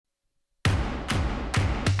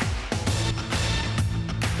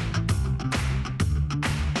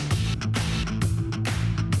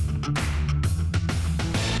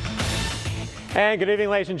And good evening,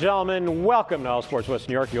 ladies and gentlemen. Welcome to All Sports West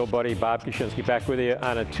New York. Your old buddy Bob Kuczynski back with you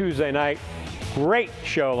on a Tuesday night. Great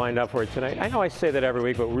show lined up for you tonight. I know I say that every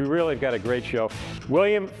week, but we really got a great show.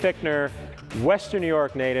 William Fichtner, Western New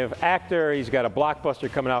York native, actor. He's got a blockbuster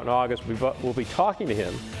coming out in August. We'll be talking to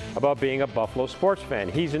him about being a Buffalo sports fan.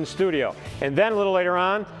 He's in studio. And then a little later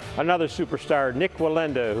on, another superstar, Nick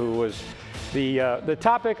Wallenda, who was the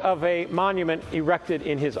topic of a monument erected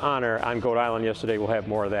in his honor on Goat Island yesterday. We'll have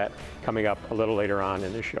more of that coming up a little later on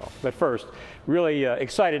in the show. But first, really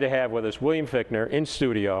excited to have with us William Fichtner in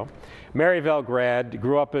studio. Maryvale grad,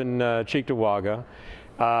 grew up in Cheektowaga.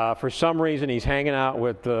 For some reason, he's hanging out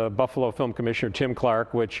with Buffalo Film Commissioner Tim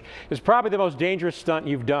Clark, which is probably the most dangerous stunt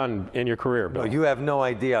you've done in your career, Bill. No, you have no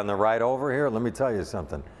idea. On the ride over here, let me tell you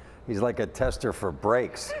something. He's like a tester for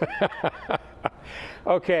brakes.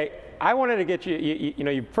 Okay, I wanted to get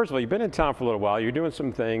you, first of all, you've been in town for a little while. You're doing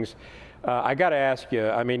some things. I got to ask you,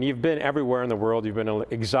 I mean, you've been everywhere in the world. You've been in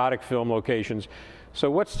exotic film locations.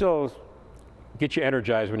 So what still gets you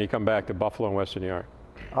energized when you come back to Buffalo and Western New York?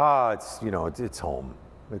 It's home.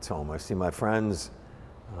 It's home. I see my friends.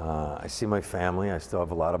 I see my family. I still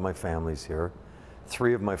have a lot of my families here.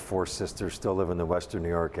 3 of my 4 sisters still live in the Western New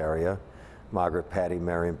York area. Margaret, Patty,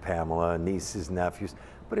 Mary, and Pamela, nieces, nephews.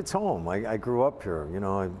 But it's home. I grew up here. You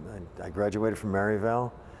know, I graduated from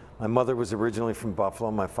Maryvale. My mother was originally from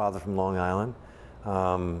Buffalo, my father from Long Island.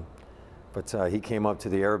 But he came up to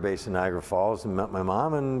the air base in Niagara Falls and met my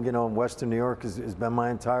mom, and Western New York has been my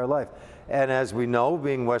entire life. And as we know,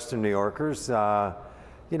 being Western New Yorkers,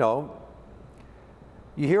 you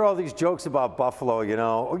hear all these jokes about Buffalo, you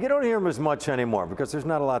don't hear them as much anymore because there's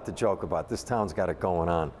not a lot to joke about. This town's got it going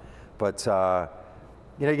on. But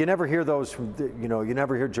you never hear those from, you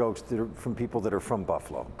never hear jokes from people that are from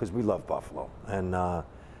Buffalo, because we love Buffalo, and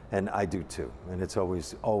I do too. And it's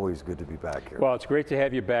always good to be back here. Well, it's great to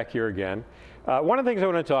have you back here again. One of the things I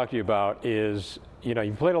want to talk to you about is, you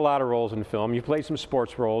played a lot of roles in film. You played some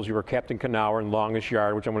sports roles. You were Captain Knauer in Longest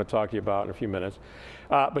Yard, which I'm going to talk to you about in a few minutes.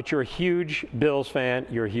 But you're a huge Bills fan.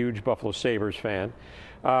 You're a huge Buffalo Sabres fan.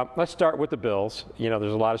 Let's start with the Bills.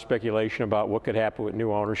 There's a lot of speculation about what could happen with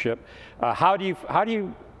new ownership. How do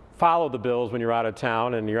you follow the Bills when you're out of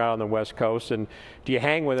town and you're out on the West Coast? And do you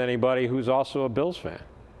hang with anybody who's also a Bills fan?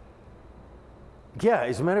 Yeah,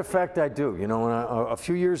 as a matter of fact, I do. A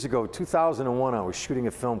few years ago, 2001, I was shooting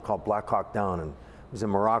a film called Black Hawk Down, and I was in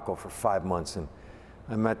Morocco for 5 months, and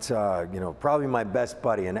I met, probably my best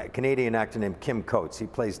buddy, a Canadian actor named Kim Coates. He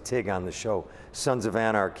plays Tig on the show Sons of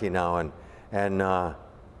Anarchy now, and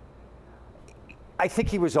I think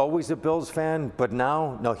he was always a Bills fan, but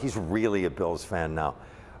now, no, he's really a Bills fan now.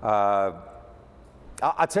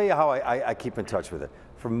 I'll tell you how I keep in touch with it.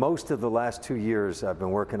 For most of the last 2 years, I've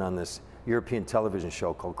been working on this European television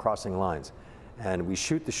show called Crossing Lines, and we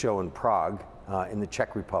shoot the show in Prague, in the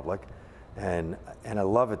Czech Republic, and I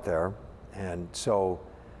love it there. And so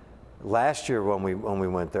last year when we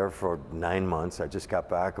went there for 9 months, I just got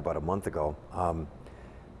back about a month ago.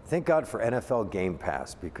 Thank God for NFL Game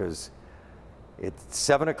Pass, because it's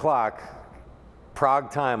 7 o'clock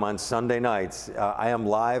Prague time on Sunday nights. I am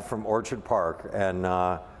live from Orchard Park, and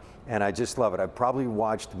I just love it. I've probably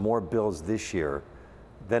watched more Bills this year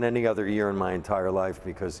than any other year in my entire life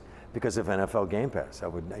because of NFL Game Pass. I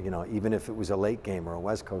would, even if it was a late game or a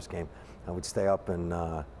West Coast game, I would stay up,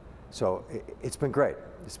 and so it's been great.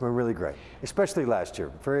 It's been really great, especially last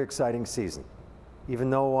year. Very exciting season, even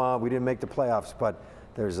though we didn't make the playoffs, but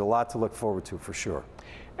there's a lot to look forward to for sure.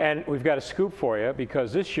 And we've got a scoop for you,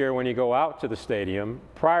 because this year when you go out to the stadium,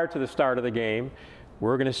 prior to the start of the game,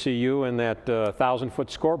 we're going to see you in that 1,000-foot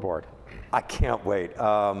scoreboard. I can't wait.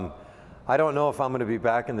 I don't know if I'm going to be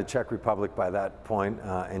back in the Czech Republic by that point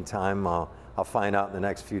in time. I'll find out in the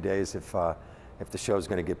next few days if the show's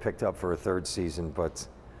going to get picked up for a 3rd season. But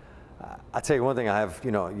I'll tell you one thing. I have,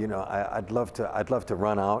 I'd love to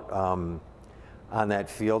run out on that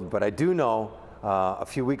field. But I do know a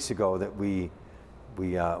few weeks ago that we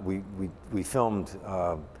filmed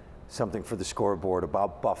something for the scoreboard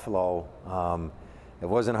about Buffalo. It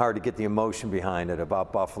wasn't hard to get the emotion behind it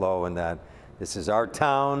about Buffalo, and that this is our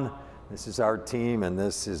town, this is our team, and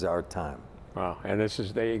this is our time. Wow, and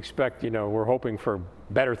they expect, we're hoping for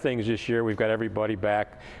better things this year. We've got everybody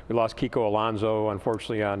back. We lost Kiko Alonso,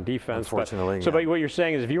 unfortunately, on defense. Unfortunately, but what you're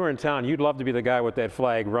saying is, if you were in town, you'd love to be the guy with that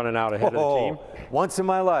flag running out ahead of the team? Once in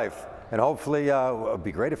my life. And hopefully, it would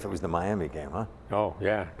be great if it was the Miami game, huh? Oh,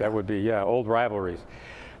 yeah, that would be, old rivalries.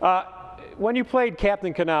 when you played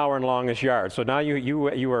Captain Knauer in Longest Yard, so now you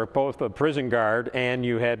were both a prison guard and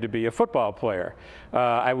you had to be a football player. We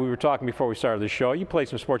were talking before we started the show. You played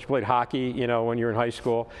some sports. You played hockey, you know, when you were in high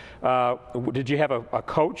school. Did you have a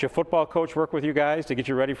coach, a football coach, work with you guys to get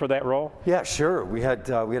you ready for that role? Yeah, sure. We had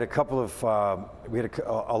a couple of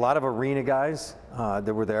a lot of arena guys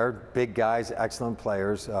that were there, big guys, excellent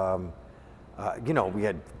players. You know, we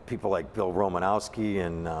had people like Bill Romanowski,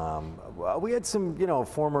 and we had some, you know,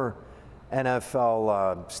 former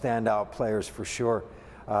NFL standout players for sure.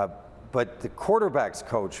 But the quarterbacks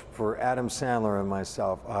coach for Adam Sandler and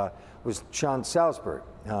myself was Sean Salzberg,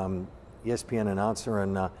 ESPN announcer,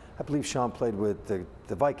 and I believe Sean played with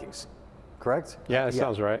the Vikings, correct? Yeah, that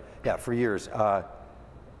sounds right. Yeah, for years.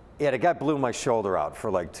 Yeah, the guy blew my shoulder out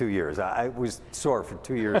for like 2 years. I was sore for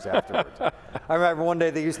 2 years afterwards. I remember one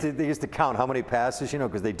day they used to count how many passes, you know,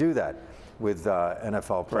 because they do that with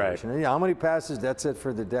NFL players. Right. You know, how many passes? That's it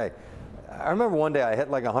for the day. I remember one day I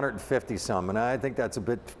hit like 150 some, and I think that's a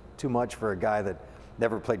bit too much for a guy that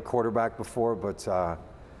never played quarterback before.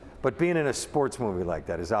 But being in a sports movie like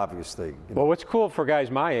that is obviously. You know. Well, what's cool for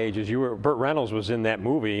guys my age is Burt Reynolds was in that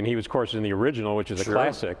movie, and he was, of course, in the original, which is a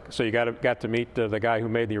classic. So you got to meet the guy who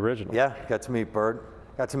made the original. Yeah, got to meet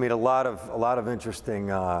Burt. Got to meet a lot of interesting.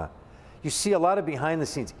 You see a lot of behind the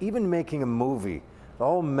scenes, even making a movie. The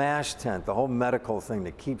whole MASH tent, the whole medical thing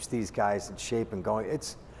that keeps these guys in shape and going.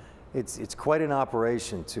 It's quite an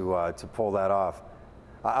operation to pull that off.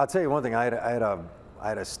 I'll tell you one thing. I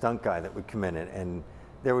had a stunt guy that would come in and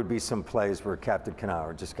there would be some plays where Captain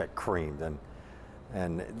Knauer just got creamed,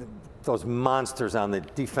 and those monsters on the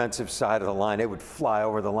defensive side of the line, they would fly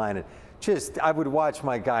over the line, and I would watch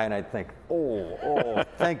my guy and I'd think, oh,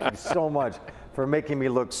 thank you so much for making me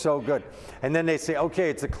look so good. And then they say,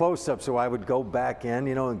 okay, it's a close-up, so I would go back in,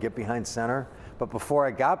 you know, and get behind center. But before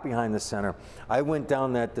I got behind the center, I went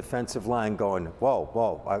down that defensive line going,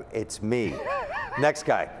 whoa, it's me. Next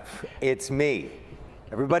guy, it's me.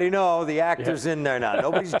 Everybody know the actor's in there now.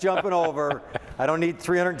 Nobody's jumping over. I don't need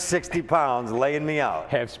 360 pounds laying me out.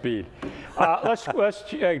 Have speed. Let's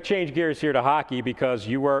change gears here to hockey, because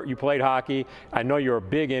you played hockey. I know you're a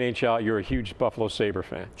big NHL. You're a huge Buffalo Sabre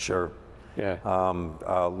fan. Sure. Yeah.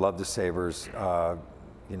 Love the Sabres.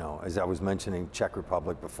 You know, as I was mentioning Czech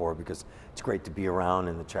Republic before, because it's great to be around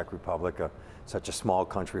in the Czech Republic. Such a small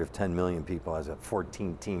country of 10 million people has a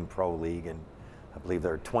 14-team pro league, and I believe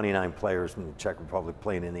there are 29 players from the Czech Republic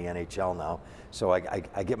playing in the NHL now, so I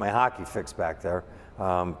get my hockey fix back there.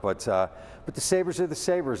 But the Sabres are the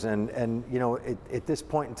Sabres, and you know, at this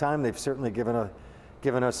point in time, they've certainly given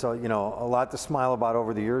us you know, a lot to smile about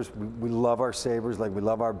over the years. We love our Sabres like we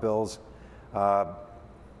love our Bills,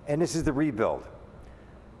 and this is the rebuild.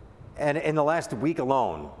 And in the last week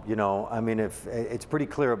alone, you know, I mean, it's pretty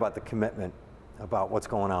clear about the commitment about what's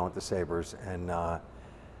going on with the Sabres,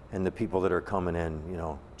 and the people that are coming in, you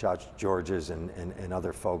know, Josh Georges and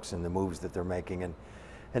other folks, and the moves that they're making,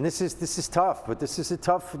 and this is tough, but this is a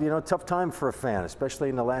tough time for a fan, especially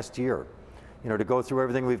in the last year, you know, to go through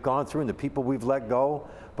everything we've gone through and the people we've let go.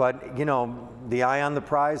 But you know, the eye on the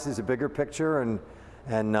prize is a bigger picture, and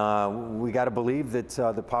we got to believe that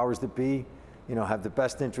the powers that be, you know, have the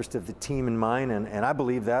best interest of the team in mind, and I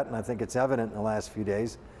believe that, and I think it's evident in the last few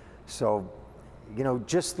days. So, you know,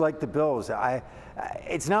 just like the Bills,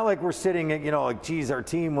 it's not like we're sitting at, you know, like, geez, our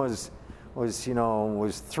team was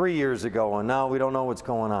 3 years ago, and now we don't know what's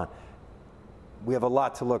going on. We have a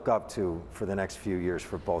lot to look up to for the next few years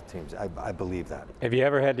for both teams. I believe that. Have you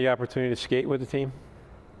ever had the opportunity to skate with the team?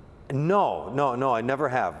 No, I never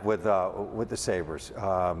have with the Sabres.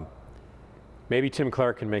 Maybe Tim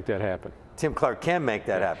Clark can make that happen. Tim Clark can make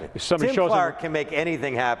that happen. Tim Clark can make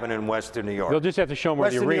anything happen in Western New York. They'll just have to show him where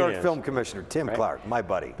the arena is. Western New York Film Commissioner, Tim Clark, my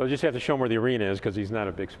buddy. They'll just have to show him where the arena is, because he's not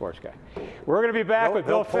a big sports guy. We're going to be back with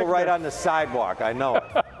Bill Fichtner. They'll pull right on the sidewalk, I know.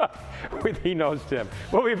 He knows Tim.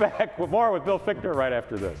 We'll be back with more with Bill Fichtner right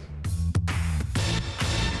after this.